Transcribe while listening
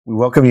We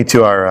welcome you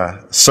to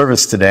our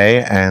service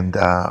today, and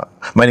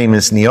my name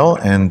is Neil,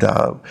 and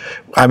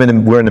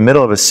we're in the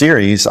middle of a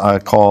series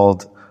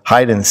called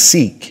Hide and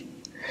Seek.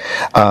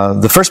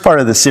 The first part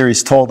of the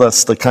series told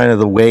us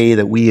the way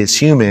that we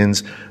as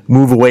humans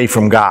move away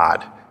from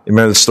God.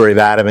 Remember the story of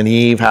Adam and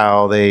Eve,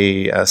 how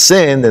they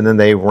sinned and then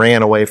they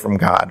ran away from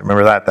God.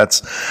 Remember that?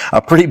 That's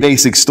a pretty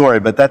basic story,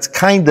 but that's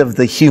kind of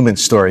the human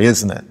story,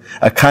 isn't it?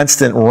 A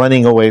constant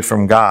running away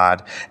from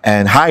God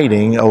and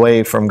hiding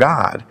away from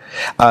God.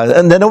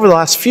 And then over the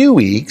last few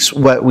weeks,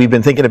 what we've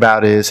been thinking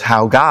about is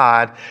how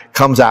God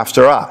comes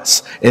after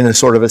us in a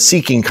sort of a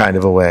seeking kind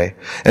of a way.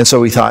 And so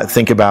we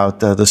think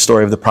about the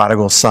story of the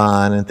prodigal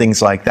son and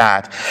things like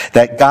that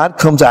God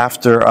comes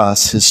after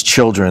us, his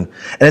children.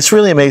 And it's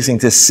really amazing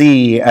to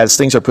see, as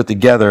things are put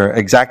together,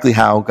 exactly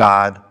how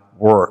God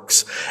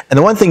works. And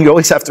the one thing you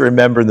always have to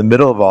remember in the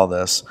middle of all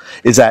this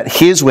is that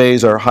his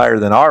ways are higher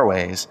than our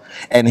ways,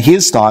 and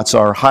his thoughts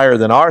are higher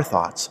than our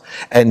thoughts.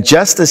 And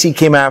just as he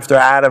came after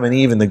Adam and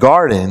Eve in the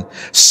garden,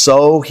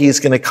 so he's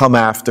going to come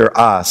after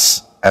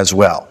us as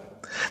well.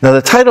 Now,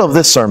 the title of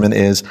this sermon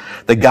is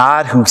The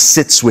God Who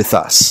Sits With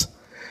Us.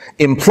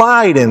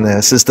 Implied in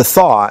this is the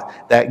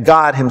thought that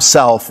God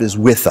himself is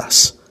with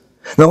us.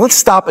 Now, let's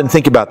stop and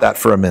think about that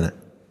for a minute.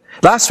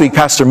 Last week,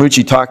 Pastor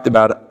Mucci talked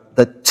about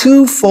the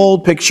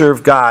twofold picture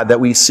of God that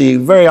we see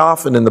very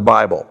often in the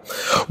Bible.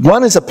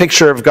 One is a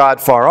picture of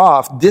God far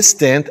off,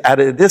 distant, at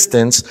a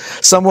distance,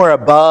 somewhere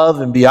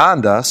above and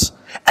beyond us,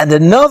 and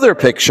another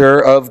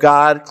picture of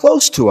God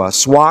close to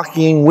us,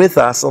 walking with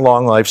us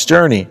along life's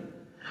journey.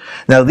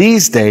 Now,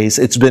 these days,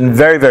 it's been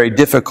very, very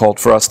difficult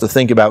for us to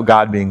think about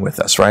God being with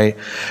us, right?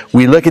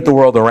 We look at the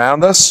world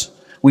around us.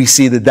 We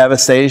see the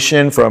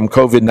devastation from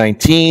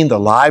COVID-19, the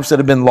lives that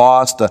have been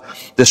lost, the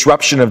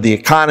disruption of the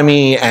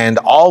economy, and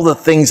all the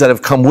things that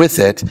have come with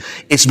it.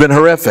 It's been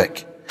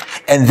horrific.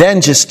 And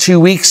then just 2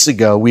 weeks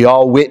ago, we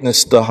all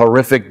witnessed the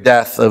horrific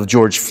death of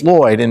George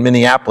Floyd in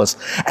Minneapolis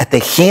at the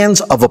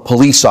hands of a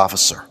police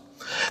officer.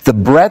 The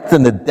breadth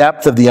and the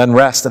depth of the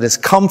unrest that has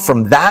come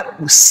from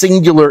that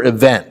singular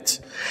event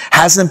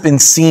hasn't been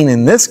seen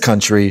in this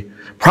country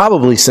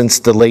probably since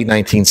the late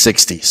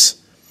 1960s.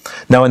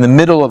 Now, in the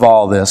middle of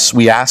all this,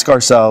 we ask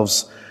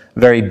ourselves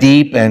very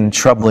deep and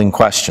troubling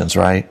questions,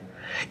 right?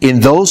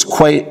 In those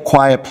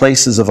quiet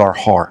places of our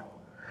heart,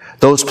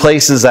 those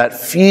places that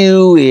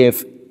few,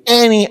 if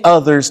any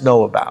others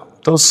know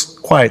about, those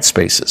quiet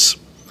spaces,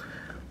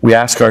 we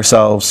ask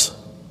ourselves,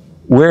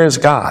 where is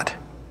God?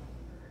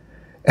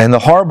 And the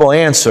horrible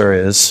answer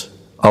is,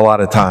 a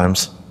lot of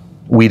times,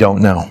 we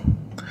don't know.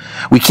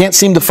 We can't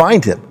seem to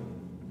find him.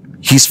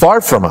 He's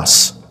far from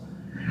us.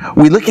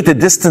 We look at the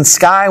distant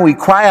sky and we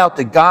cry out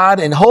to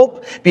God and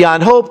hope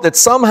beyond hope that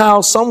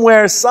somehow,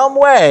 somewhere, some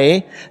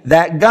way,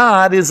 that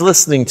God is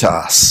listening to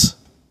us.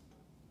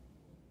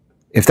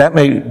 If that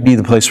may be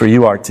the place where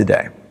you are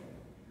today,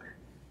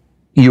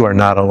 you are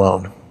not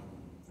alone.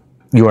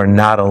 You are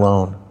not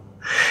alone.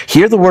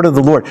 Hear the word of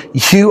the Lord.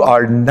 You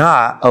are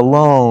not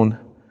alone.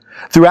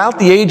 Throughout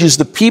the ages,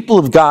 the people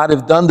of God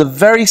have done the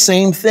very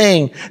same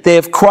thing. They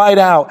have cried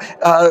out,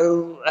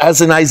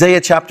 as in Isaiah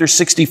chapter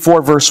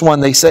 64, verse 1,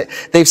 they've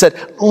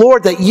said,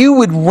 Lord, that you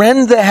would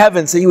rend the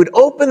heavens, that you would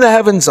open the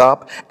heavens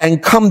up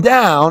and come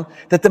down,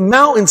 that the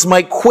mountains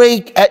might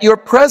quake at your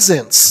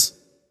presence.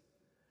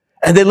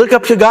 And they look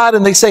up to God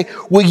and they say,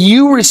 will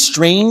you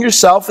restrain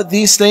yourself at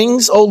these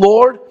things, O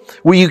Lord?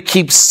 Will you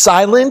keep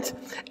silent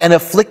and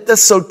afflict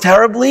us so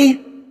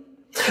terribly?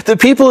 The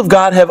people of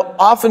God have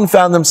often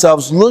found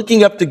themselves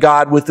looking up to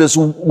God with this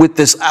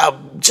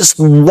just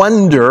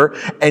wonder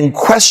and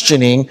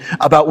questioning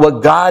about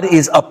what God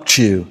is up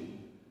to.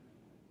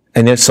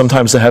 And yet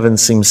sometimes the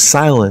heavens seem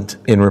silent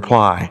in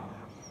reply.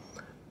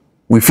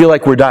 We feel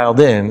like we're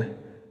dialed in,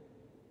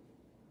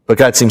 but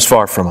God seems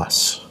far from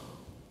us.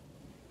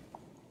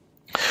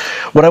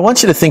 What I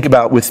want you to think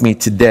about with me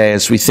today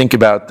as we think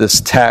about this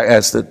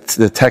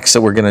the text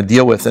that we're going to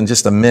deal with in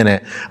just a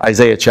minute,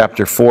 Isaiah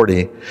chapter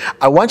 40,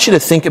 I want you to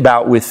think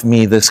about with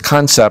me this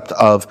concept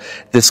of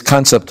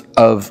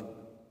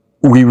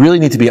we really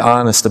need to be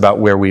honest about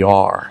where we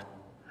are.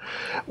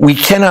 We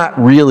cannot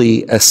really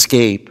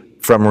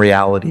escape from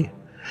reality.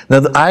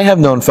 Now, I have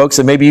known folks,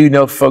 and maybe you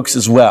know folks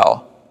as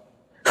well,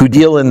 who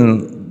deal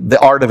in the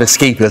art of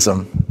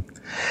escapism.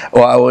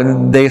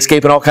 Well, they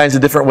escape in all kinds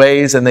of different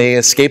ways, and they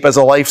escape as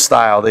a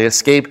lifestyle. They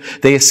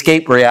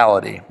escape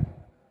reality.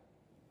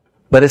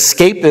 But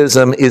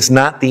escapism is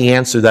not the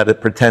answer that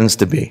it pretends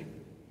to be.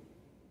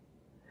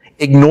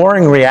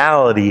 Ignoring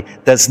reality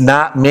does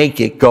not make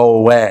it go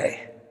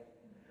away.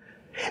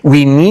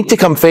 We need to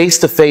come face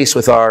to face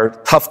with our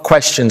tough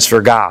questions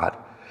for God.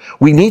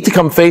 We need to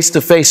come face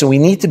to face, and we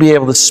need to be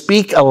able to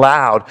speak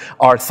aloud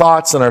our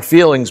thoughts and our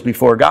feelings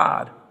before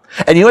God.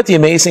 And you know what the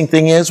amazing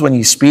thing is when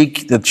you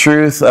speak the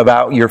truth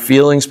about your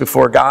feelings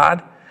before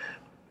God?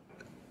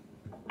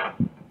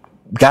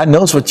 God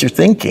knows what you're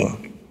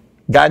thinking.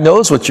 God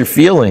knows what you're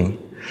feeling.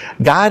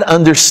 God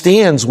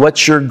understands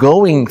what you're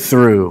going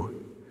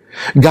through.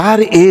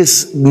 God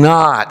is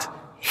not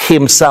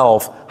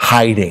himself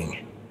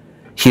hiding.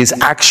 He is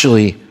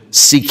actually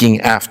seeking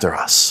after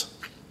us.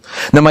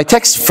 Now, my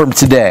text from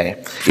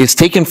today is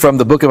taken from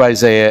the book of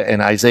Isaiah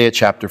and Isaiah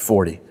chapter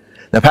 40.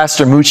 Now,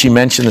 Pastor Mucci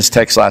mentioned this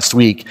text last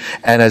week,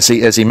 and as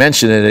he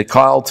mentioned it, it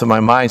called to my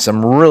mind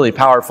some really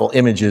powerful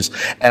images,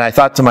 and I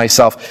thought to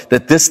myself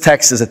that this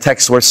text is a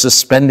text worth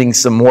spending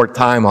some more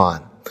time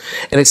on.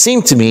 And it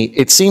seemed to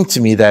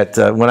me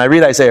that when I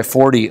read Isaiah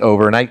 40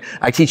 over, and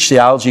I teach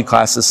theology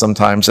classes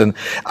sometimes, and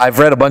I've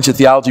read a bunch of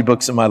theology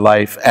books in my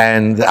life,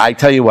 and I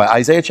tell you what,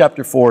 Isaiah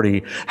chapter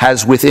 40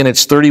 has within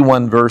its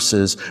 31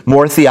 verses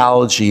more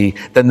theology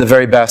than the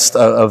very best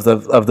of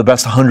the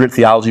best 100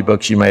 theology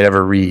books you might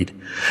ever read.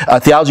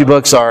 Theology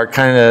books are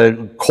kind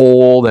of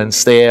cold and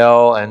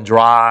stale and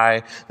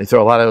dry. They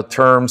throw a lot of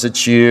terms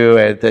at you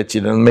that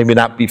you maybe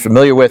not be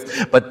familiar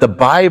with. But the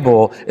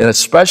Bible, and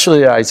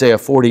especially Isaiah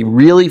 40,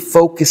 really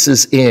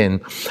focuses in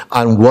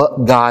on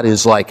what God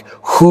is like,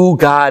 who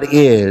God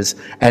is,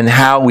 and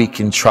how we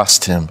can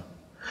trust Him.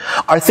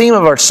 Our theme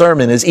of our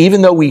sermon is,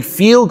 even though we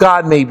feel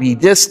God may be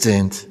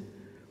distant,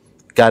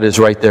 God is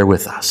right there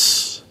with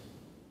us.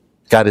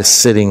 God is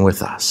sitting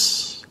with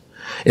us.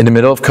 In the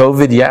middle of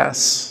COVID,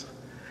 yes.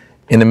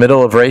 In the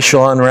middle of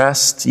racial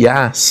unrest,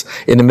 yes.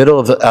 In the middle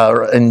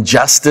of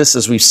injustice,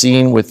 as we've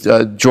seen with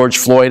George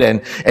Floyd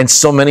and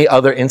so many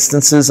other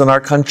instances in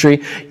our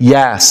country,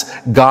 yes.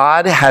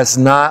 God has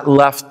not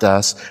left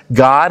us.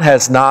 God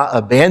has not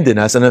abandoned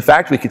us. And in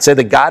fact, we could say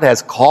that God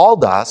has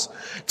called us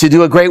to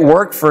do a great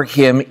work for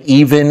Him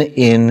even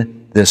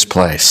in this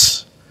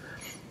place.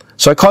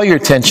 So I call your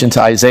attention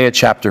to Isaiah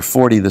chapter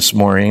 40 this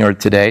morning, or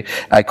today.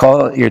 I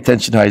call your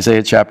attention to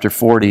Isaiah chapter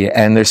 40,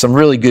 and there's some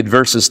really good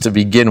verses to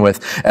begin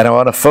with, and I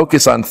want to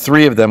focus on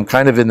 3 of them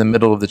kind of in the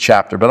middle of the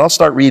chapter, but I'll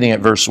start reading at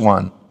verse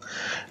 1.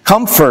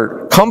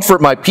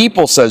 Comfort my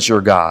people, says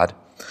your God.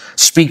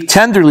 Speak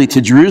tenderly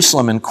to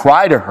Jerusalem and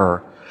cry to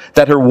her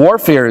that her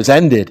warfare is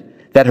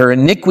ended, that her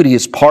iniquity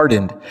is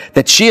pardoned,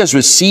 that she has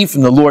received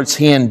from the Lord's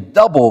hand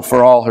double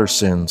for all her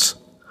sins.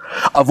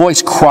 A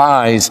voice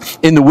cries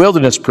in the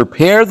wilderness,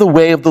 prepare the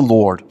way of the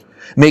Lord.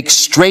 Make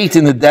straight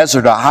in the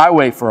desert a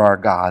highway for our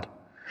God.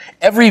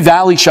 Every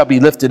valley shall be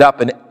lifted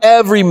up, and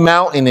every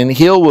mountain and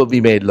hill will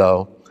be made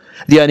low.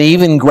 The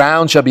uneven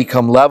ground shall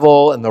become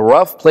level, and the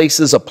rough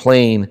places a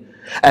plain.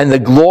 And the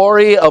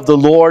glory of the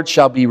Lord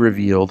shall be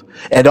revealed,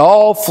 and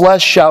all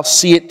flesh shall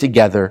see it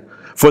together,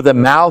 for the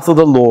mouth of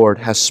the Lord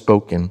has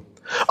spoken.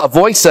 A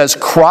voice says,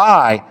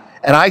 cry.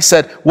 And I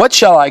said, what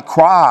shall I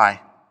cry?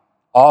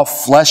 All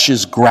flesh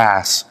is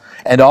grass,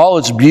 and all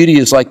its beauty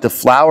is like the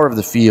flower of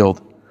the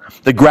field.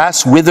 The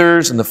grass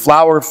withers and the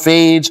flower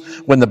fades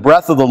when the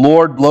breath of the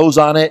Lord blows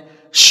on it.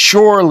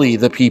 Surely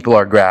the people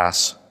are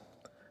grass.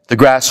 The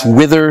grass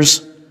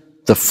withers,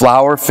 the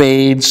flower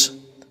fades,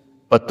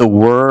 but the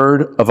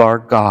word of our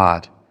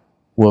God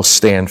will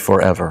stand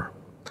forever.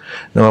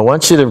 Now I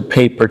want you to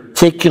pay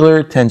particular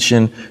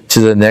attention to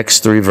the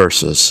next 3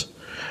 verses.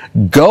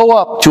 Go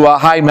up to a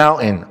high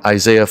mountain,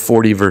 Isaiah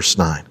 40 verse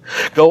 9.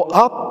 Go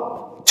up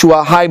to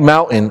a high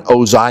mountain,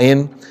 O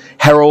Zion,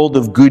 herald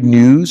of good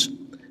news.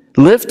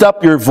 Lift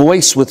up your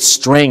voice with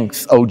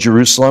strength, O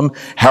Jerusalem,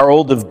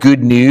 herald of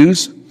good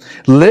news.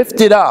 Lift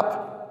it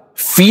up,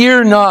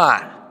 fear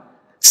not.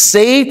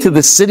 Say to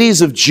the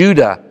cities of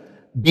Judah,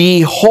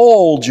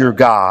 behold your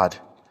God.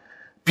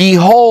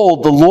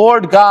 Behold, the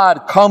Lord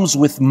God comes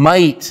with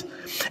might,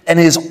 and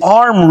His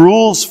arm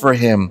rules for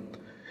Him.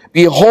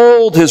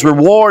 Behold, His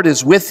reward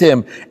is with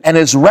Him, and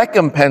His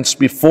recompense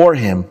before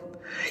Him.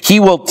 He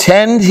will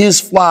tend His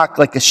flock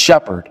like a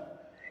shepherd.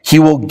 He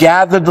will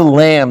gather the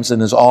lambs in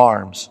His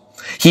arms.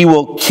 He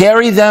will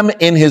carry them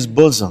in His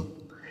bosom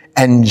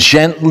and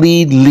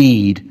gently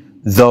lead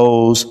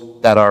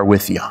those that are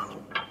with young.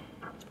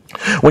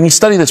 When you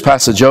study this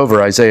passage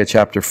over, Isaiah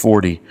chapter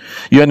 40,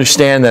 you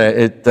understand that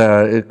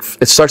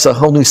it starts a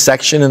whole new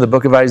section in the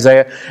book of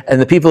Isaiah,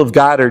 and the people of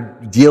God are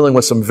dealing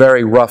with some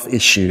very rough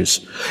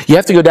issues. You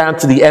have to go down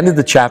to the end of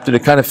the chapter to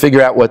kind of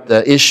figure out what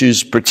the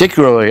issues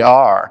particularly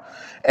are.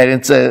 And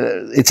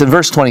it's in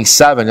verse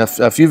 27,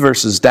 a few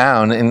verses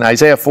down, in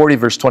Isaiah 40,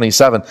 verse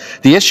 27.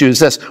 The issue is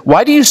this: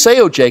 why do you say,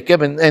 O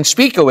Jacob, and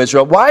speak, O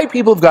Israel, why,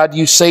 people of God, do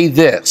you say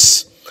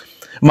this?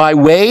 My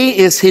way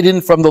is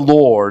hidden from the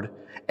Lord,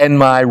 and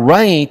my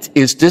right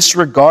is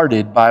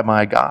disregarded by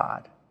my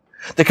God.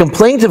 The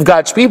complaint of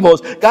God's people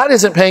is God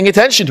isn't paying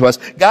attention to us.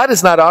 God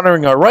is not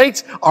honoring our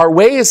rights. Our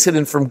way is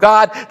hidden from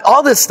God.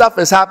 All this stuff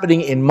is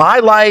happening in my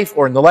life,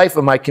 or in the life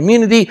of my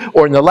community,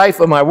 or in the life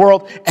of my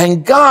world,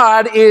 and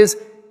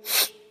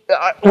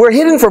we're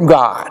hidden from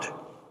God.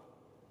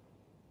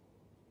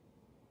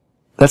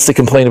 That's the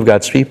complaint of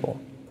God's people.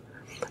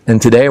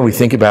 And today we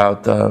think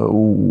about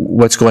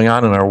what's going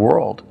on in our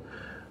world.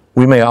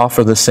 We may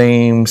offer the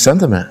same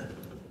sentiment.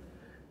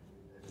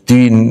 Do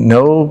you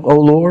know, O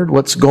Lord,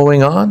 what's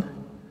going on?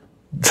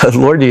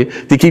 Lord, do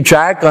you keep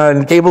track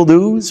on cable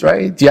news,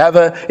 right? Do you have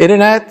an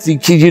internet?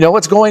 Do you know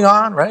what's going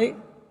on, right?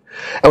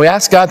 And we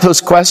ask God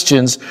those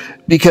questions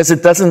because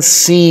it doesn't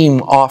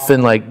seem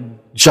often like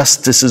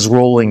justice is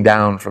rolling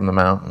down from the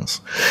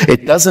mountains.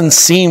 It doesn't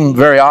seem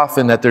very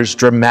often that there's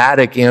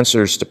dramatic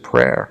answers to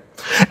prayer.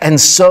 And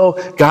so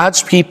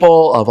God's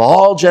people of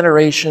all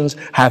generations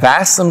have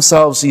asked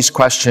themselves these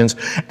questions.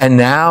 And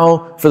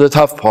now for the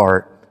tough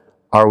part,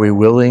 are we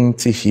willing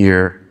to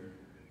hear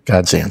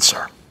God's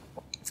answer?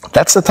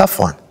 That's the tough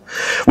one.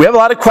 We have a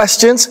lot of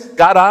questions.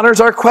 God honors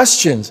our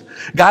questions.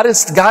 God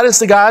is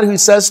the God who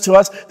says to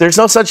us, there's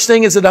no such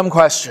thing as a dumb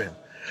question.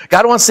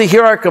 God wants to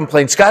hear our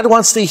complaints. God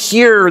wants to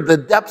hear the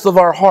depth of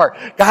our heart.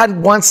 God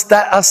wants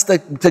us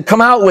to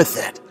come out with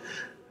it.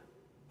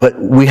 But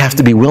we have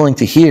to be willing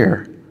to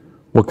hear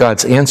what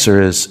God's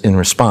answer is in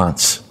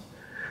response.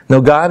 No,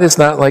 God is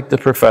not like the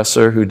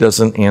professor who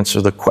doesn't answer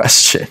the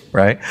question,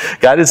 right?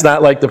 God is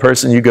not like the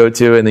person you go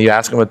to and you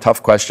ask them a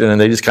tough question and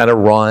they just kind of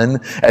run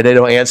and they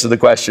don't answer the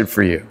question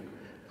for you.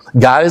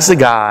 God is the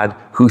God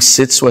who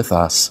sits with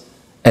us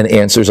and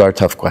answers our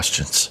tough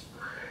questions.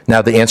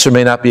 Now, the answer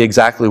may not be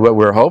exactly what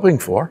we're hoping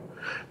for.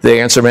 The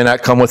answer may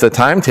not come with a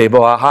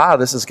timetable. Aha,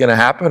 this is going to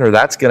happen or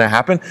that's going to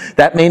happen.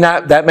 That may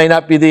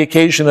not be the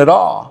occasion at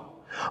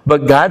all.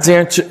 But God's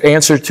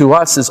answer to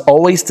us is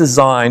always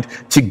designed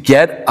to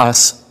get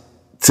us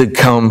to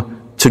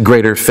come to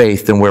greater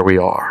faith than where we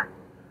are.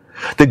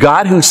 The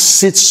God who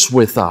sits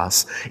with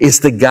us is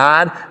the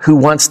God who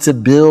wants to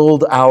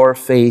build our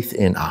faith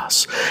in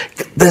us.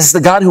 This is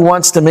the God who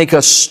wants to make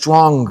us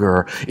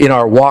stronger in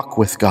our walk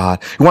with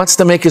God. He wants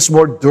to make us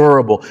more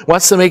durable. He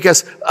wants to make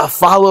us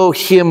follow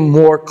Him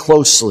more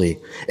closely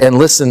and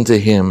listen to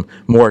Him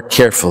more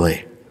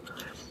carefully.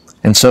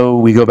 And so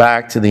we go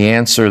back to the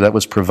answer that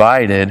was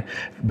provided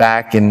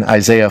back in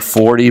Isaiah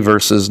 40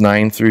 verses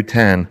 9 through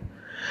 10,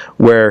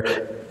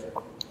 where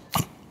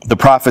the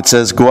prophet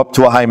says, go up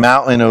to a high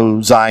mountain,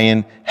 O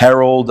Zion,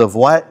 herald of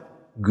what?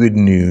 Good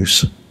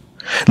news.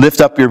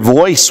 Lift up your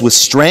voice with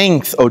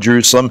strength, O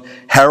Jerusalem,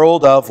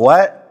 herald of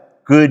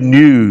what? Good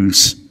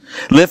news.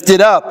 Lift it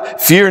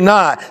up, fear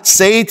not.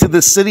 Say to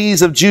the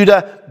cities of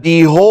Judah,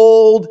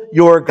 behold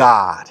your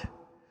God.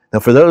 Now,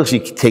 for those, you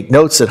take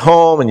notes at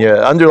home and you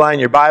underline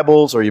your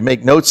Bibles or you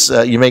make notes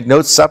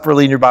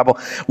separately in your Bible.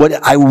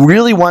 What I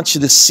really want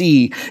you to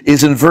see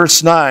is in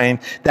verse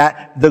 9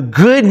 that the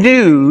good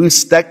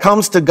news that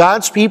comes to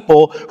God's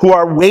people who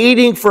are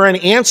waiting for an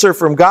answer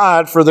from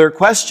God for their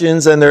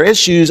questions and their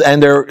issues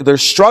and their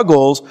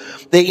struggles,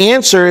 the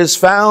answer is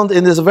found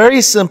in this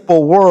very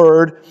simple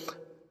word,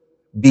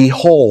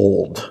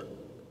 behold.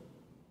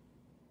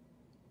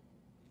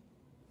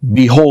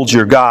 Behold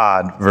your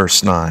God,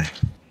 verse 9.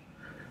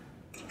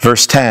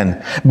 Verse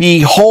 10,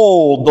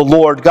 behold, the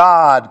Lord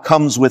God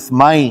comes with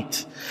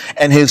might,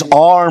 and His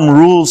arm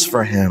rules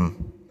for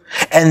Him.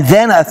 And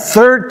then a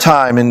third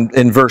time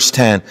in verse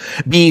 10,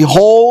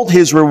 behold,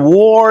 His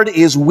reward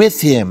is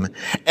with Him,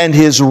 and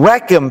His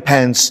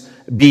recompense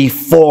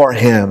before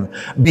Him.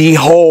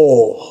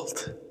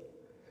 Behold.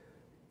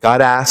 God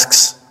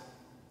asks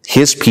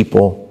His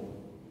people,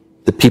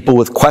 the people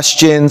with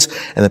questions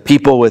and the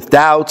people with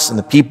doubts and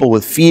the people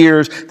with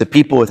fears, the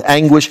people with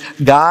anguish.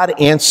 God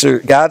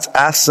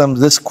asks them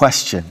this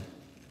question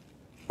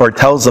or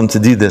tells them to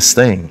do this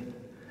thing.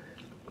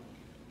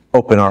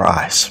 Open our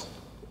eyes.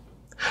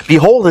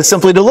 Behold is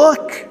simply to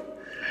look.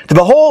 To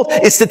behold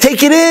is to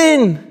take it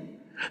in.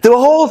 To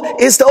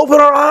behold is to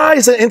open our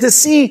eyes and to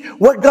see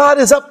what God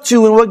is up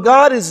to and what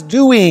God is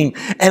doing.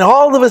 And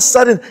all of a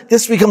sudden,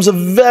 this becomes a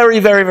very,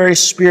 very, very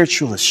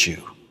spiritual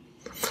issue.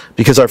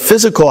 Because our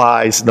physical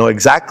eyes know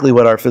exactly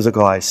what our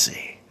physical eyes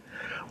see.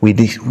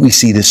 We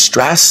see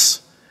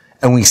distress,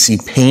 and we see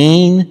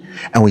pain,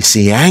 and we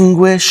see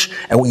anguish,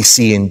 and we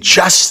see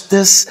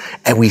injustice,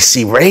 and we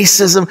see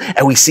racism,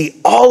 and we see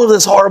all of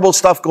this horrible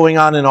stuff going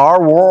on in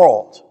our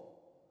world.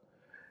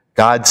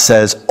 God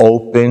says,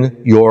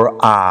 open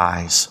your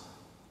eyes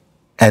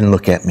and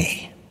look at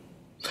me.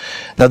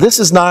 Now, this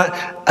is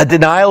not a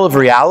denial of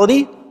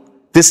reality.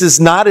 This is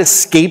not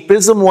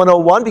escapism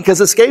 101,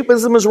 because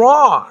escapism is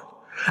wrong.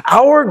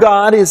 Our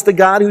God is the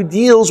God who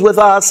deals with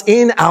us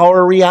in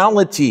our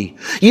reality.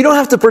 You don't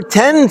have to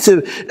pretend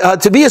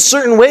to be a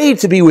certain way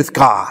to be with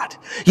God.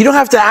 You don't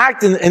have to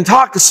act and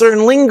talk a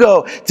certain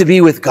lingo to be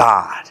with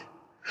God.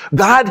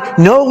 God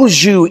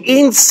knows you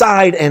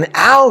inside and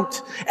out,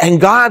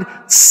 and God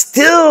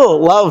still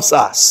loves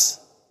us,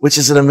 which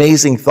is an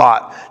amazing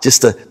thought,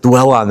 just to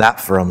dwell on that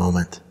for a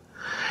moment.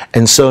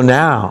 And so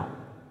now,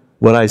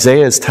 what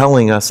Isaiah is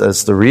telling us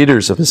as the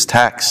readers of his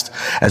text,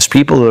 as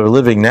people who are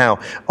living now,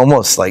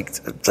 almost like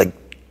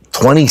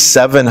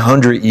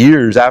 2,700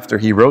 years after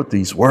he wrote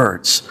these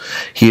words,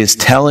 he is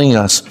telling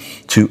us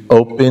to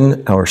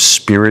open our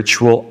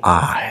spiritual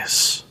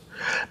eyes.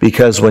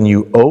 Because when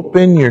you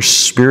open your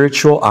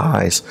spiritual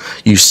eyes,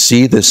 you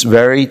see this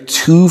very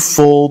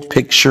twofold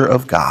picture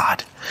of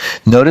God.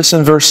 Notice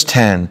in verse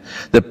 10,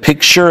 the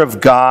picture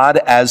of God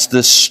as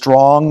the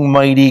strong,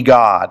 mighty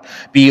God.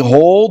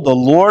 Behold, the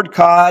Lord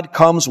God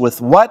comes with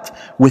what?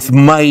 With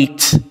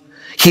might.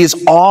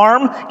 His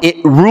arm,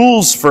 it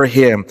rules for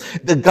him.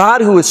 The God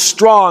who is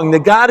strong, the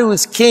God who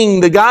is king,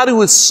 the God who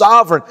is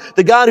sovereign,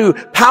 the God who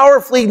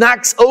powerfully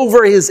knocks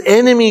over his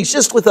enemies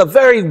just with a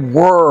very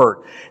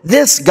word.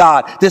 This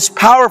God, this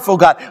powerful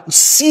God,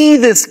 see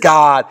this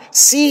God,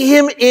 see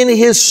him in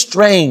his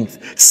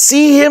strength,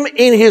 see him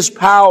in his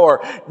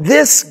power.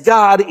 This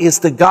God is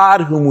the God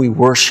whom we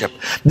worship.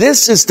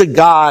 This is the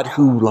God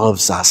who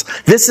loves us.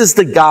 This is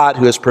the God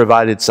who has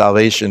provided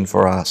salvation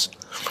for us.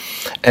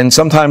 And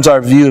sometimes our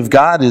view of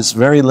God is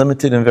very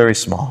limited and very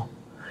small.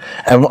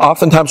 And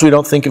oftentimes we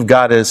don't think of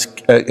God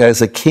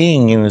as a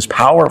king and as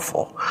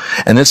powerful.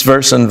 And this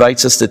verse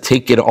invites us to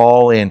take it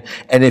all in.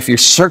 And if you're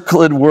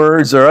circling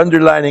words or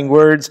underlining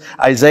words,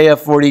 Isaiah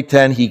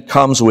 40:10, he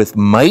comes with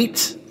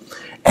might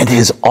and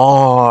his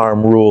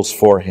arm rules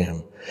for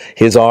him.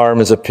 His arm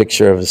is a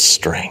picture of his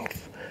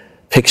strength.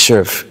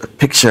 Picture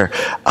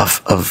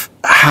of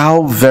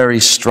how very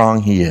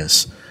strong he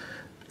is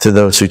to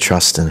those who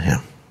trust in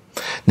him.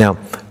 Now,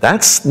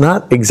 that's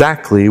not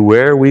exactly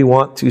where we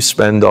want to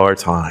spend our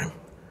time,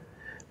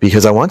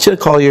 because I want you to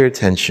call your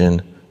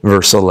attention,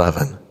 verse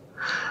 11.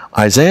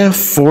 Isaiah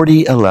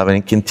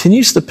 40:11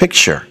 continues the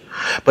picture,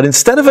 but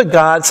instead of a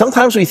God,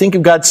 sometimes we think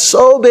of God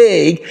so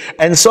big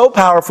and so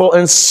powerful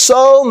and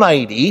so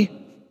mighty,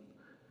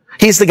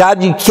 he's the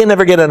God you can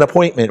never get an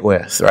appointment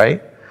with,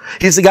 right?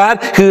 He's the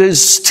God who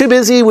is too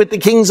busy with the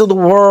kings of the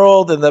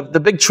world and the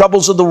big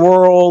troubles of the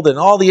world and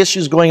all the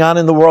issues going on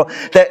in the world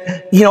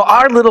that,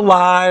 our little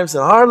lives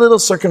and our little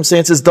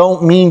circumstances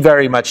don't mean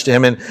very much to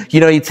him. And,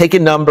 you take a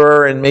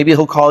number and maybe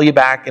he'll call you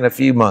back in a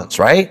few months,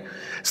 right?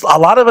 So a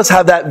lot of us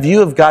have that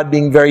view of God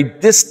being very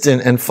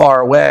distant and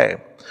far away.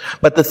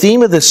 But the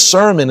theme of this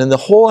sermon and the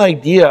whole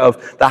idea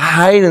of the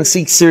hide and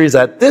seek series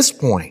at this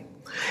point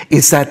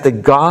is that the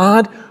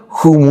God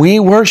whom we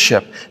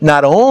worship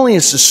not only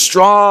is a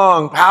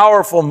strong,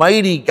 powerful,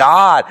 mighty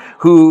God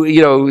who,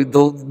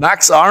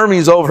 knocks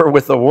armies over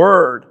with a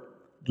word.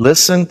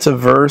 Listen to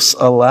verse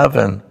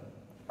 11.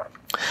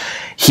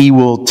 He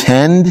will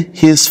tend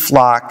his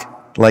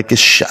flock like a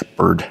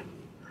shepherd.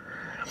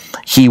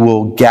 He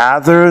will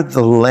gather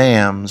the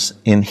lambs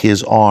in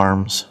his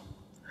arms.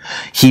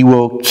 He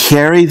will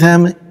carry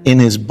them in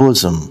his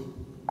bosom,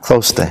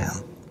 close to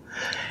him,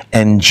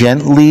 and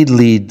gently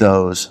lead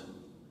those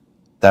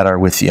that are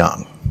with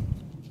young.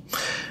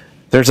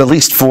 There's at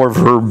least 4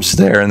 verbs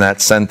there in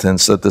that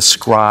sentence that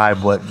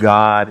describe what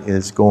God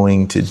is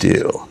going to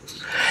do.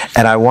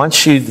 And I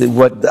want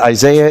what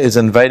Isaiah is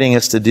inviting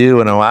us to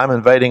do, and what I'm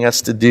inviting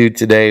us to do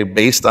today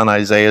based on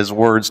Isaiah's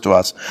words to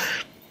us,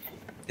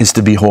 is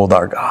to behold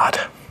our God.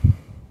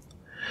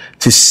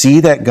 To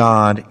see that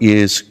God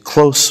is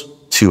close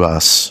to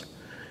us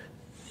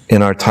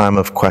in our time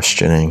of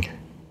questioning.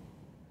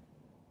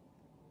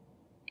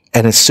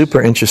 And it's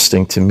super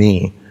interesting to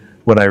me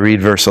when I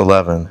read verse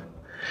 11,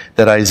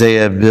 that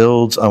Isaiah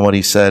builds on what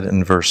he said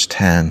in verse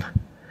 10.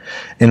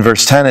 In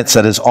verse 10, it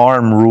said his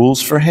arm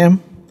rules for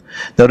him.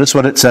 Notice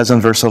what it says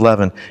in verse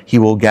 11. He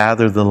will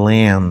gather the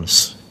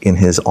lambs in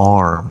his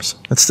arms.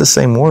 That's the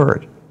same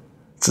word.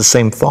 It's the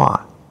same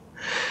thought.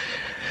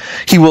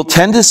 He will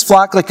tend his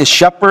flock like a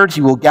shepherd.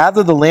 He will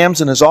gather the lambs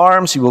in his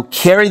arms. He will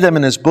carry them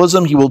in his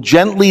bosom. He will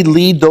gently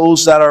lead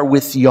those that are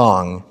with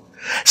young.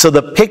 So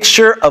the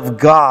picture of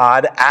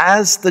God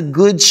as the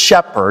good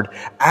shepherd,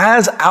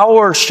 as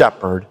our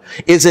shepherd,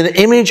 is an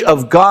image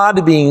of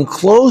God being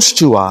close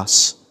to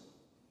us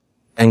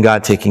and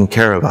God taking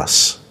care of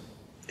us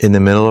in the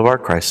middle of our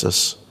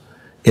crisis,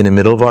 in the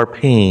middle of our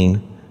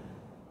pain,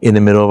 in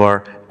the middle of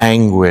our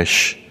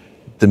anguish,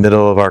 the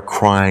middle of our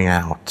crying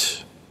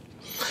out.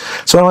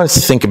 So I want us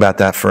to think about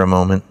that for a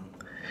moment.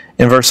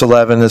 In verse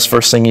 11, this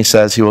first thing he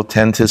says, he will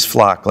tend his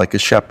flock like a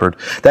shepherd.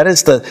 That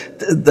is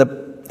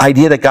the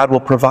idea that God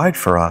will provide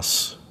for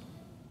us.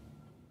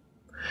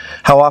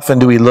 How often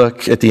do we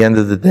look at the end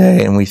of the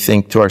day and we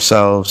think to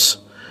ourselves,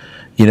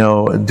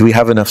 do we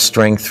have enough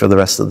strength for the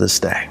rest of this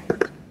day?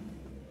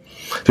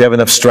 Do we have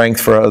enough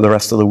strength for the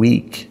rest of the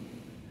week?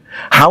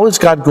 How is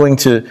God going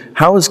to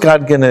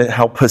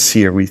help us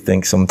here, we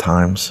think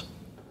sometimes?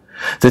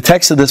 The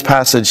text of this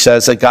passage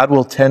says that God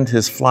will tend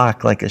his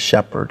flock like a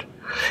shepherd.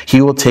 He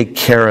will take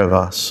care of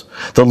us.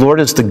 The Lord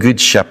is the good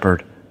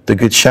shepherd. The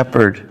good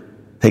shepherd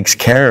takes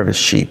care of his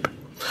sheep.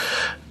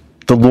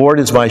 The Lord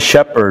is my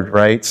shepherd,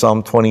 right?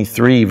 Psalm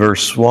 23,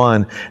 verse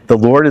 1. The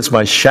Lord is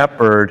my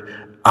shepherd,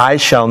 I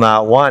shall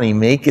not want. He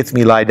maketh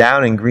me lie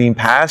down in green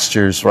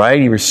pastures, right?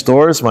 He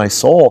restores my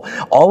soul.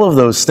 All of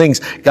those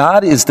things.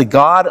 God is the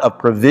God of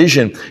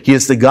provision. He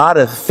is the God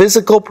of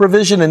physical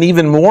provision, and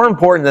even more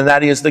important than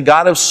that, he is the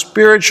God of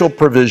spiritual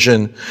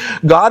provision.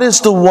 God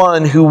is the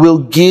one who will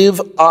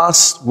give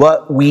us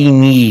what we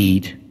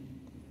need.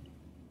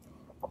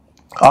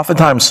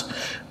 Oftentimes,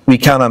 we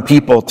count on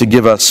people to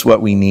give us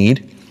what we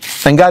need.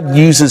 And God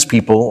uses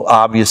people,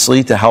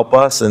 obviously, to help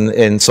us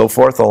and so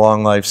forth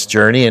along life's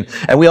journey.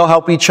 And we all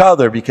help each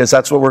other because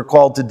that's what we're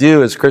called to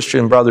do as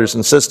Christian brothers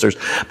and sisters.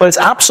 But it's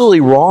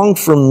absolutely wrong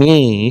for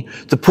me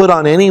to put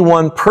on any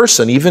one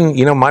person, even,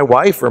 my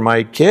wife or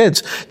my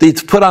kids, to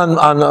put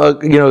on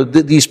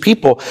these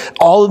people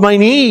all of my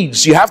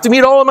needs. You have to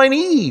meet all of my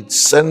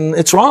needs. And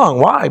it's wrong.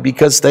 Why?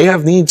 Because they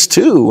have needs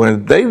too,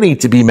 and they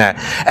need to be met.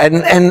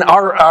 And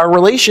our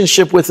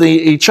relationship with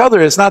each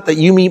other is not that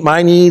you meet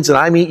my needs and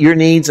I meet your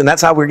needs, and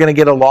that's how we're going to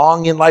get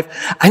along in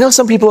life. I know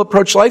some people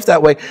approach life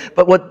that way,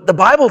 but what the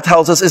Bible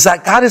tells us is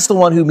that God is the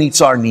one who meets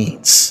our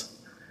needs.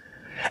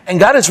 And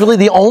God is really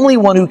the only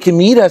one who can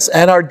meet us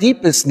at our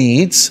deepest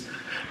needs,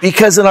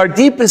 because in our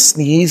deepest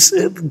needs,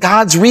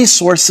 God's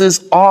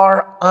resources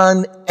are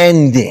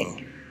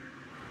unending.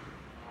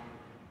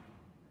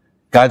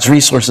 God's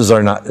resources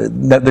are not,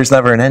 there's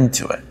never an end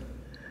to it.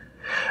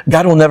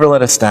 God will never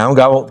let us down.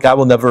 God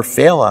will never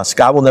fail us.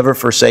 God will never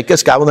forsake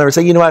us. God will never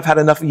say, I've had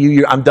enough of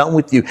you. I'm done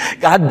with you.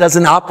 God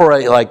doesn't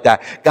operate like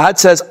that. God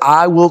says,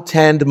 I will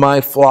tend my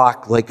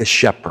flock like a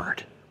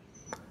shepherd.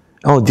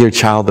 Oh, dear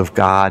child of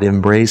God,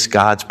 embrace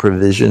God's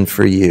provision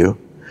for you.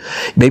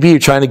 Maybe you're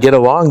trying to get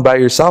along by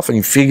yourself and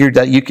you figured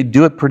that you could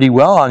do it pretty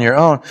well on your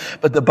own.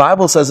 But the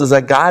Bible says is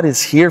that God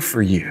is here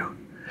for you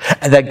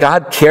and that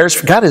God cares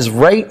for, God is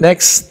right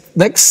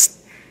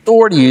next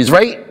door to you. He's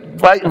right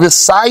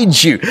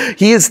beside you.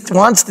 He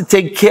wants to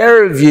take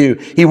care of you.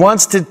 He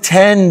wants to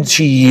tend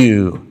to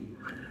you.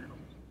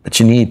 But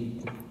you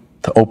need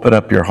to open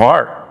up your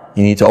heart.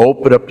 You need to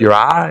open up your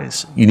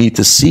eyes. You need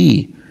to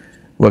see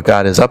what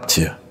God is up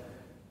to,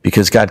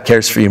 because God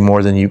cares for you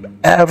more than you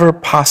ever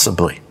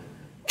possibly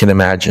can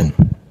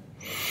imagine.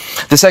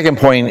 The second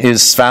point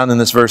is found in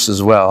this verse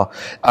as well.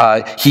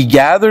 He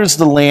gathers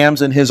the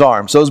lambs in his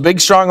arms. Those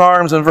big, strong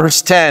arms in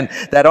verse 10,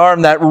 that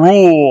arm that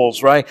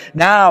rules, right?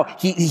 Now,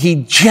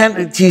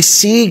 you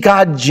see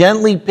God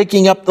gently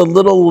picking up the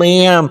little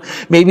lamb,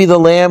 maybe the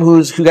lamb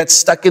who got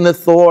stuck in the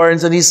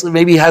thorns, and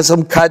maybe has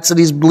some cuts, and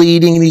he's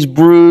bleeding, and he's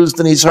bruised,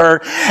 and he's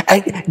hurt.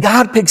 And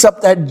God picks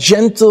up that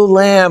gentle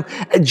lamb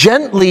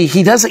gently.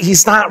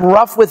 He's not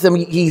rough with him.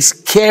 He's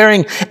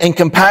caring and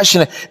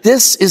compassionate.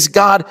 This is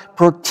God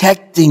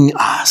protecting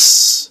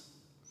us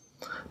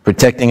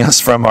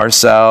from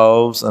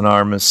ourselves and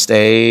our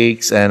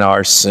mistakes and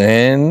our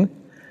sin,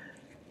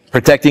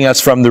 protecting us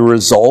from the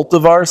result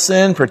of our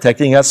sin,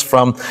 protecting us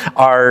from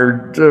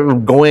our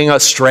going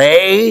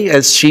astray,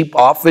 as sheep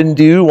often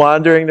do,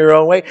 wandering their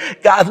own way.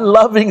 God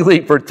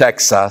lovingly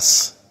protects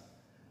us.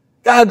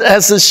 God,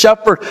 as a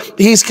shepherd,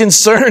 He's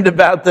concerned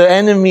about the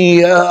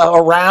enemy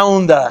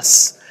around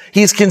us.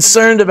 He's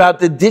concerned about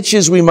the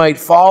ditches we might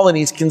fall in.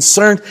 He's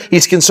concerned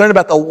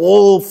about the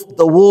wolves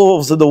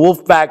and the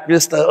wolf pack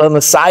just on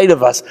the side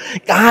of us.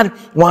 God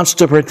wants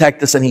to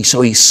protect us, and so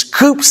He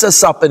scoops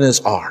us up in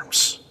His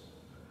arms.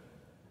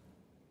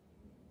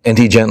 And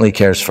He gently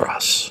cares for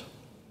us.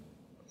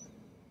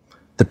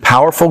 The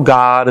powerful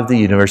God of the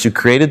universe who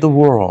created the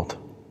world,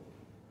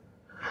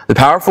 the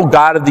powerful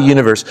God of the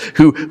universe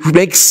who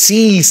makes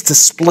seas to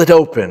split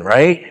open,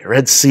 right?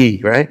 Red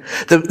Sea, right?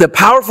 The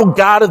powerful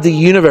God of the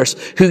universe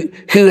who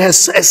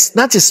has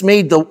not just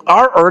made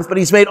our earth, but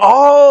He's made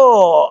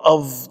all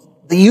of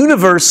the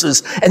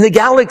universes and the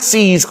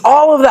galaxies,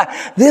 all of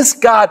that. This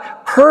God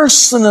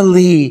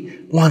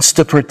personally wants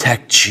to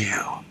protect you,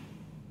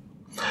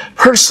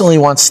 personally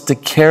wants to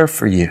care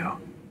for you.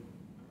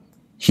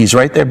 He's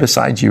right there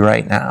beside you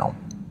right now.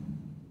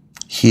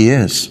 He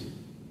is.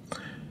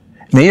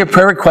 May your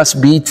prayer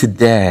request be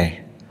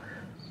today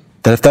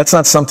that if that's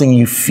not something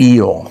you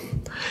feel,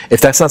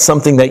 if that's not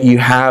something that you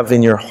have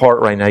in your heart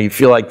right now, you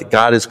feel like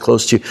God is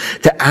close to you,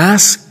 to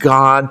ask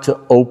God to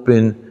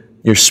open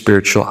your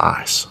spiritual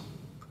eyes.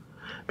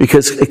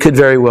 Because it could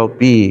very well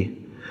be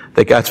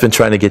that God's been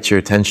trying to get your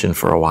attention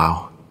for a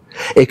while.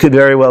 It could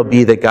very well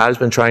be that God's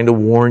been trying to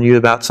warn you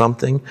about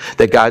something,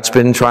 that God's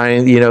been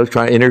trying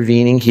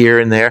intervening here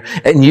and there,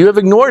 and you have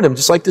ignored Him,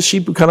 just like the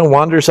sheep who kind of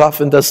wanders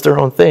off and does their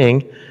own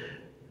thing.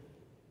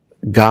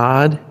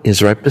 God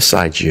is right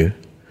beside you.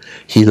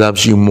 He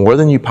loves you more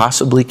than you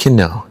possibly can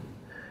know,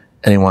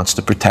 and He wants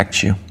to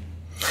protect you.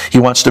 He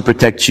wants to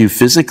protect you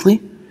physically,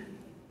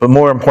 but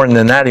more important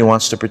than that, He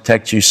wants to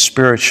protect you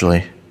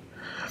spiritually.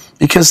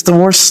 Because the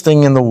worst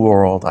thing in the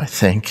world, I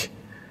think,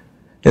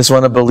 is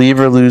when a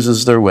believer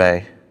loses their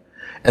way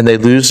and they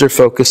lose their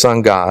focus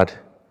on God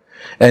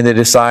and they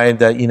decide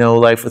that,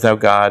 life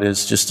without God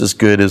is just as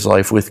good as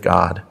life with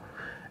God.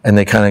 And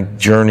they kind of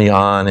journey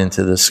on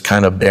into this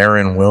kind of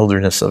barren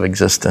wilderness of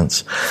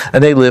existence.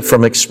 And they live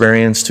from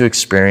experience to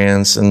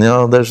experience. And,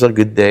 there's a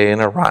good day and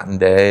a rotten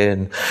day.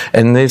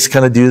 And they just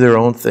kind of do their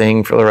own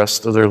thing for the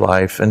rest of their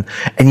life. And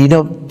I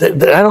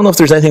don't know if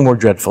there's anything more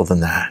dreadful than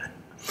that.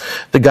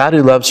 The God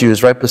who loves you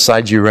is right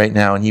beside you right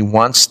now, and He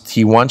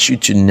wants you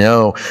to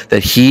know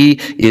that He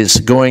is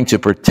going to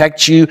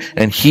protect you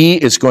and He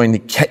is going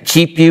to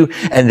keep you.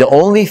 And the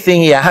only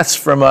thing He asks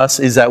from us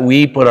is that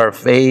we put our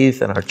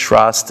faith and our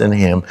trust in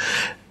Him,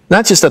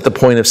 not just at the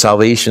point of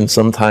salvation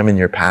sometime in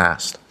your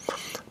past,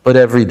 but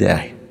every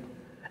day.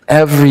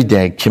 Every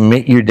day,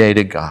 commit your day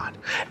to God.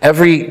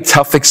 Every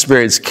tough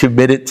experience,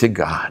 commit it to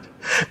God.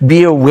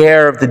 Be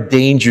aware of the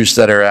dangers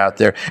that are out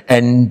there,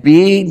 and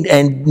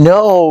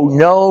know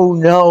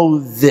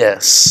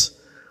this,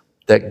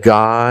 that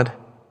God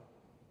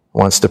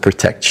wants to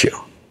protect you.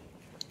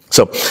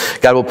 So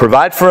God will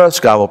provide for us,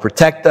 God will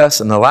protect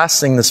us, and the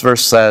last thing this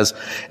verse says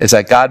is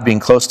that God being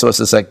close to us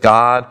is that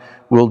God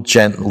will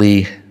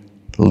gently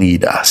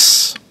lead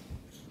us.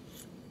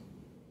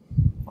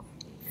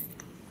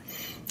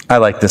 I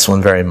like this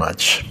one very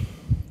much,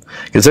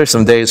 because there's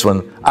some days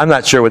when I'm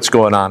not sure what's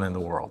going on in the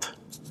world,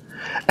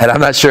 and I'm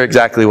not sure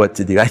exactly what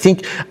to do. I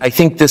think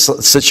this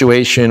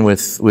situation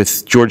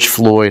with George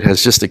Floyd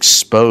has just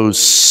exposed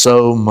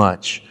so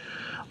much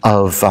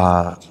of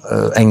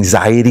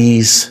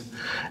anxieties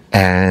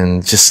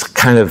and just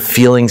kind of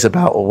feelings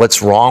about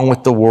what's wrong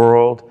with the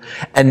world.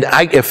 And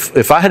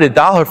if I had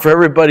 $1 for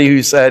everybody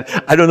who said,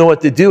 I don't know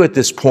what to do at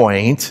this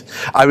point,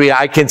 I mean,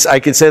 I can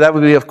say that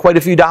would be quite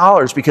a few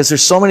dollars, because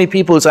there's so many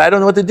people who say, I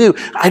don't know what to do.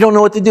 I don't know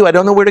what to do. I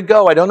don't know where to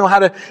go. I don't know how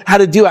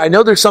to do it. I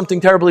know there's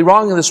something terribly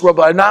wrong in this world,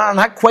 but I'm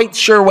not quite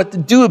sure what to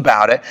do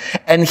about it.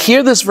 And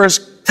here this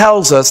verse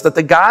tells us that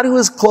the God who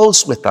is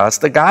close with us,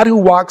 the God who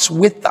walks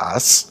with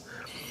us,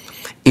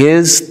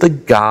 is the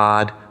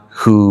God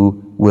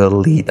who will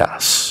lead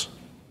us.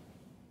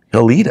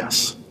 He'll lead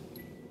us.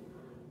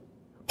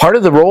 Part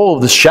of the role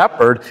of the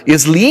shepherd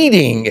is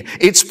leading.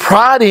 It's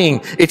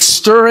prodding. It's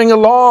stirring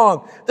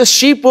along. The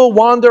sheep will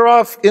wander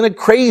off in a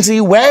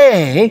crazy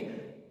way,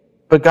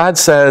 but God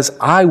says,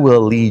 I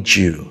will lead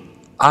you.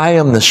 I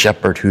am the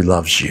shepherd who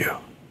loves you.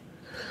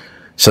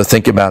 So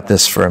think about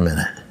this for a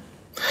minute.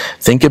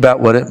 Think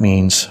about what it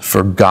means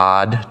for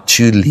God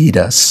to lead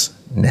us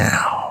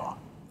now.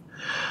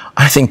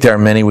 I think there are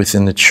many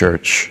within the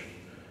church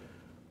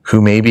who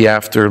maybe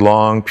after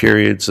long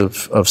periods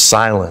of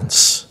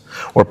silence,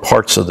 or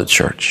parts of the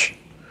church,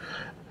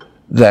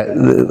 that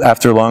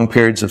after long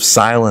periods of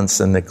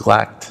silence and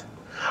neglect,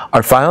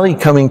 are finally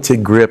coming to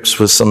grips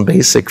with some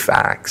basic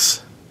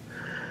facts.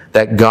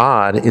 That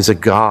God is a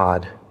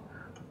God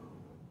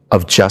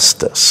of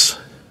justice.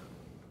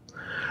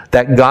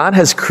 That God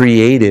has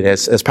created,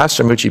 as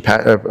Pastor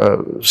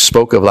Mucci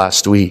spoke of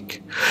last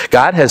week,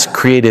 God has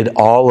created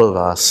all of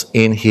us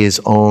in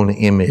His own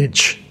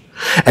image.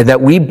 And that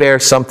we bear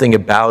something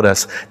about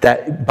us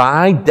that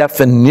by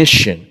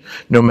definition,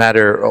 no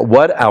matter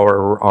what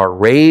our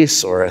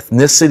race or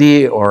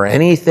ethnicity or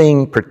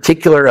anything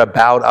particular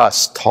about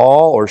us,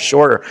 tall or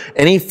short, or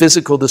any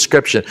physical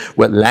description,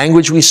 what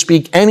language we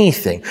speak,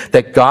 anything,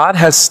 that God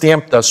has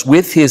stamped us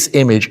with His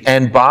image,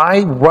 and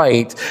by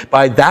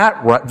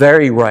that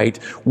very right,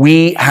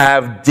 we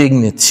have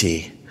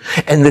dignity.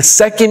 And the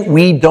second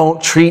we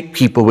don't treat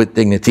people with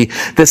dignity,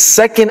 the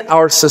second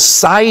our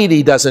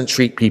society doesn't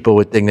treat people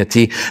with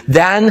dignity,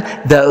 then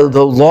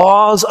the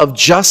laws of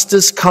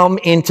justice come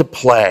into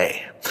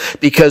play.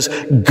 Because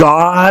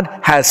God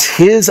has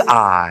His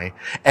eye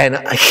and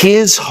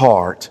His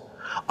heart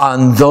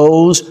on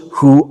those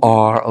who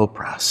are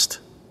oppressed,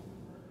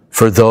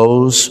 for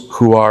those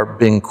who are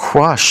being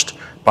crushed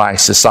by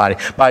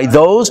society, by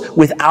those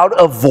without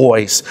a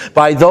voice,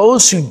 by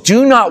those who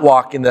do not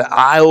walk in the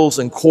aisles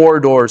and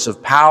corridors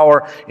of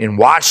power in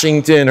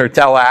Washington or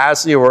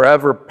Tallahassee or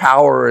wherever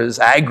power is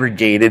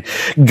aggregated.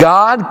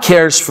 God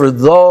cares for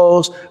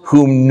those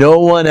whom no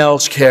one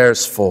else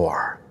cares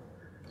for,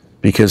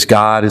 because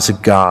God is a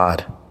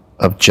God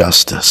of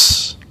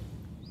justice.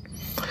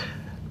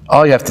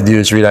 All you have to do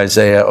is read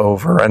Isaiah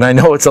over. And I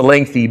know it's a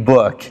lengthy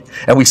book,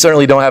 and we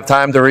certainly don't have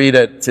time to read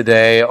it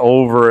today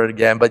over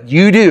again, but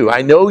you do.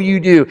 I know you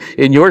do.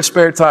 In your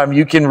spare time,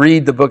 you can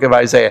read the book of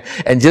Isaiah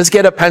and just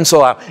get a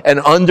pencil out and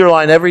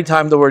underline every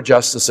time the word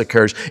justice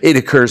occurs. It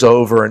occurs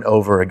over and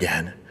over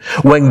again.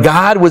 When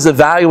God was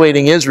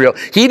evaluating Israel,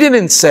 He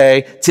didn't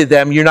say to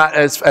them, you're not,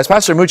 as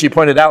Pastor Mucci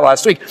pointed out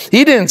last week,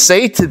 He didn't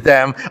say to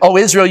them, oh,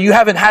 Israel, you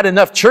haven't had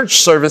enough church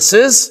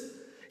services.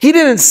 He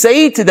didn't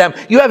say to them,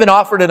 you haven't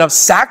offered enough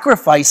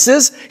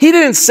sacrifices. He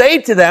didn't say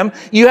to them,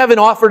 you haven't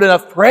offered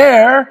enough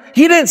prayer.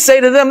 He didn't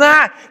say to them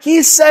that.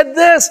 He said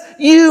this,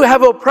 you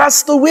have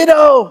oppressed the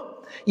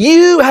widow.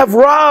 You have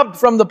robbed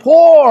from the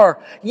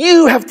poor.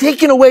 You have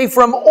taken away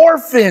from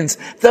orphans.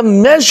 The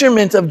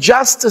measurement of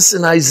justice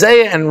in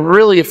Isaiah, and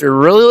really, if you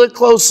really look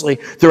closely,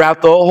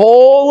 throughout the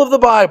whole of the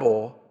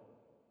Bible,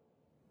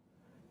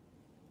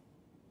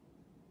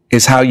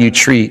 is how you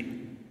treat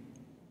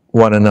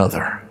one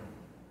another.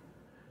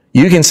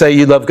 You can say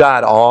you love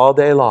God all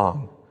day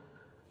long,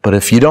 but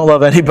if you don't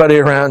love anybody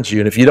around you,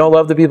 and if you don't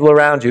love the people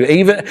around you,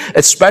 even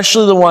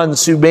especially the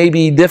ones who may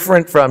be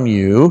different from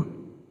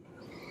you,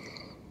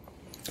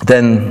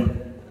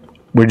 then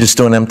we're just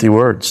doing empty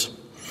words.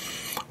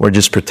 We're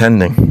just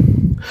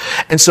pretending.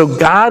 And so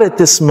God at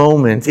this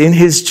moment, in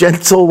His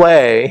gentle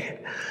way,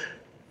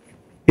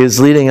 is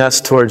leading us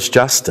towards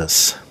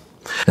justice.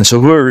 And so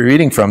who are we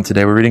reading from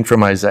today? We're reading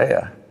from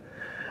Isaiah.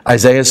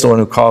 Isaiah is the one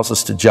who calls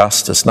us to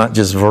justice, not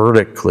just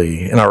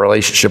vertically in our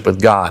relationship with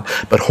God,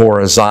 but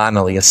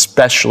horizontally,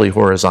 especially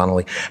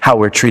horizontally, how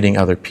we're treating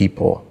other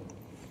people.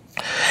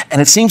 And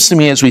it seems to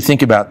me as we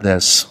think about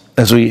this,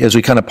 as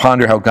we kind of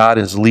ponder how God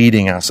is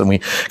leading us, and we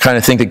kind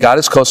of think that God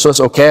is close to us.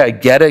 Okay, I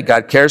get it.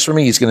 God cares for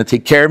me. He's going to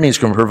take care of me. He's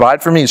going to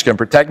provide for me. He's going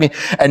to protect me.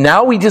 And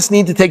now we just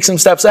need to take some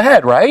steps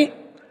ahead, right?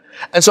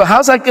 And so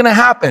how's that going to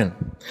happen?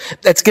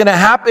 That's going to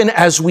happen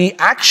as we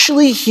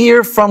actually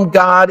hear from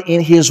God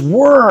in His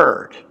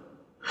Word.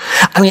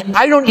 I mean,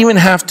 I don't even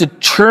have to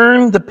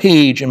turn the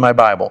page in my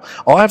Bible.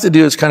 All I have to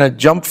do is kind of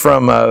jump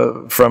from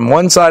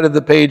one side of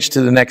the page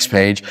to the next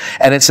page,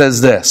 and it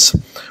says this: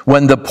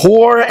 when the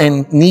poor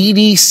and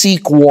needy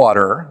seek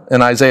water,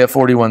 in Isaiah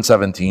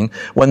 41:17,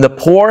 when the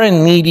poor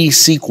and needy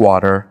seek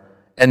water,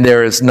 and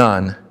there is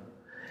none,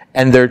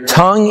 and their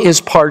tongue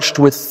is parched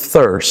with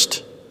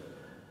thirst,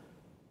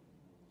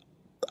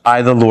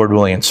 I, the Lord,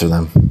 will answer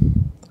them.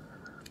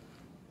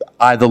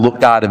 I, the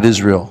God of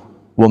Israel,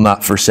 will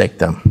not forsake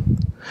them.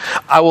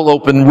 I will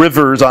open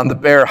rivers on the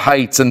bare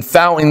heights and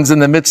fountains in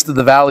the midst of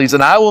the valleys,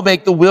 and I will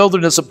make the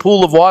wilderness a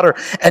pool of water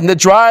and the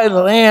dry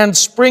land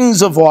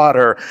springs of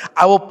water.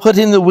 I will put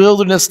in the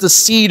wilderness the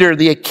cedar,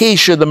 the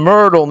acacia, the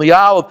myrtle, and the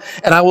olive,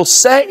 and I will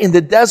set in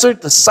the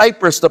desert the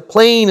cypress, the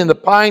plane, and the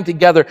pine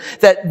together,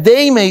 that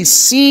they may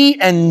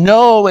see and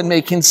know and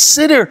may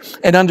consider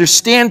and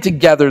understand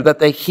together that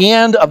the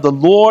hand of the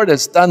Lord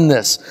has done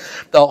this.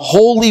 The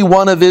Holy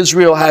One of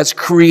Israel has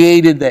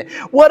created that.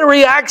 What a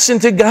reaction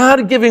to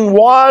God giving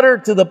water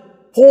to the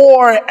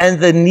poor and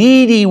the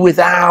needy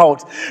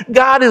without.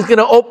 God is going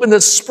to open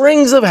the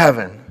springs of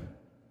heaven.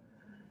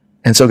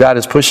 And so God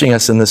is pushing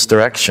us in this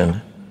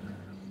direction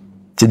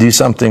to do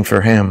something for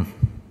Him,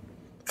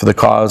 for the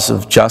cause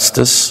of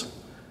justice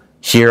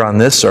here on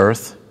this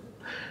earth.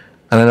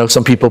 And I know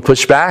some people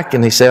push back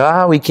and they say,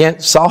 we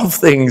can't solve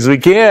things. We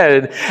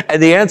can't.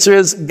 And the answer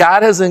is,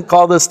 God hasn't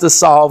called us to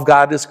solve.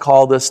 God has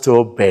called us to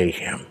obey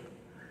Him.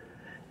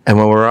 And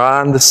when we're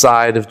on the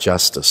side of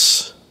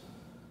justice,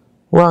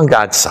 we're on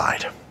God's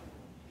side.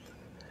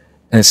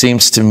 And it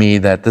seems to me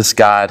that this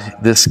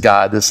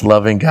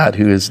loving God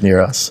who is near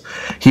us,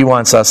 He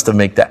wants us to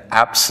make the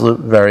absolute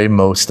very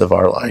most of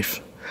our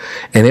life.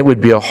 And it would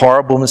be a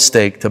horrible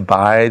mistake to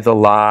buy the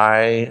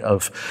lie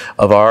of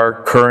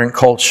our current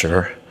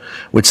culture,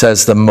 which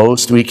says the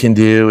most we can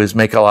do is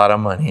make a lot of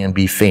money and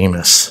be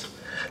famous,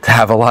 to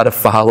have a lot of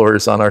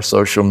followers on our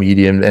social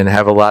media and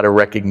have a lot of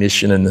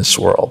recognition in this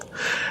world.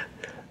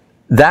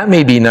 That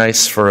may be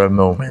nice for a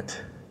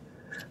moment.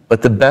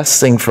 But the best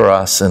thing for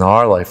us in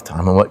our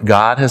lifetime, and what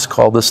God has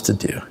called us to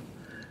do,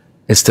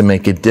 is to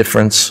make a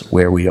difference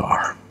where we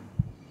are.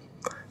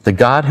 The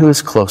God who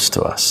is close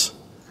to us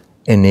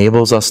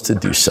enables us to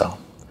do so.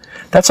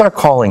 That's our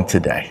calling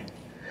today,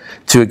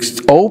 to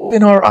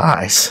open our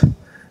eyes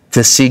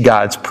to see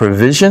God's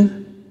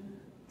provision,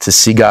 to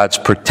see God's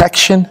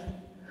protection,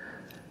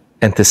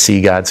 and to see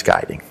God's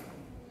guiding.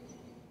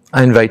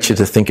 I invite you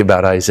to think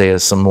about Isaiah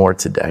some more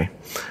today,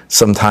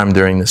 sometime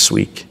during this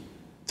week,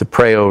 to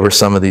pray over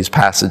some of these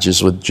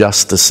passages with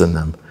justice in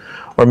them,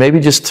 or maybe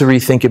just to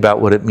rethink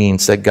about what it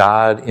means that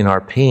God, in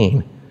our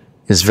pain,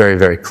 is very,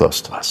 very close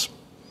to us.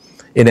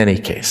 In any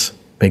case,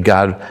 may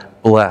God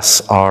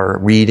bless our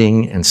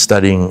reading and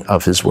studying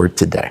of His Word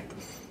today.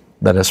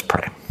 Let us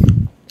pray.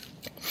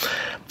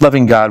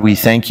 Loving God, we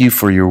thank You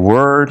for Your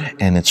Word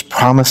and its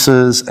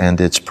promises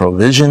and its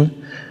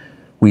provision.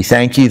 We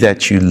thank You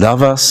that You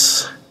love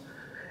us,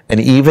 and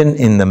even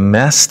in the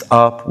messed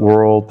up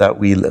world that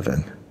we live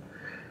in,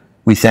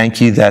 we thank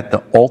You that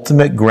the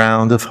ultimate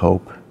ground of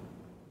hope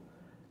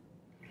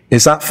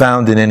is not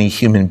found in any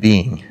human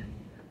being,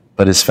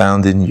 but is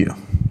found in You.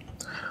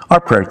 Our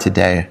prayer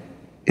today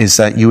is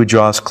that You would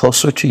draw us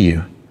closer to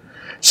You,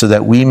 so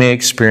that we may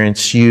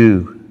experience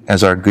You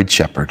as our good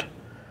shepherd,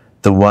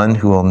 the one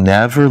who will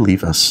never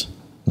leave us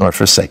nor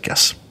forsake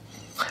us.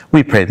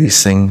 We pray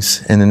these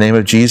things in the name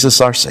of Jesus,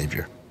 our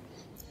Savior.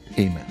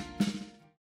 Amen.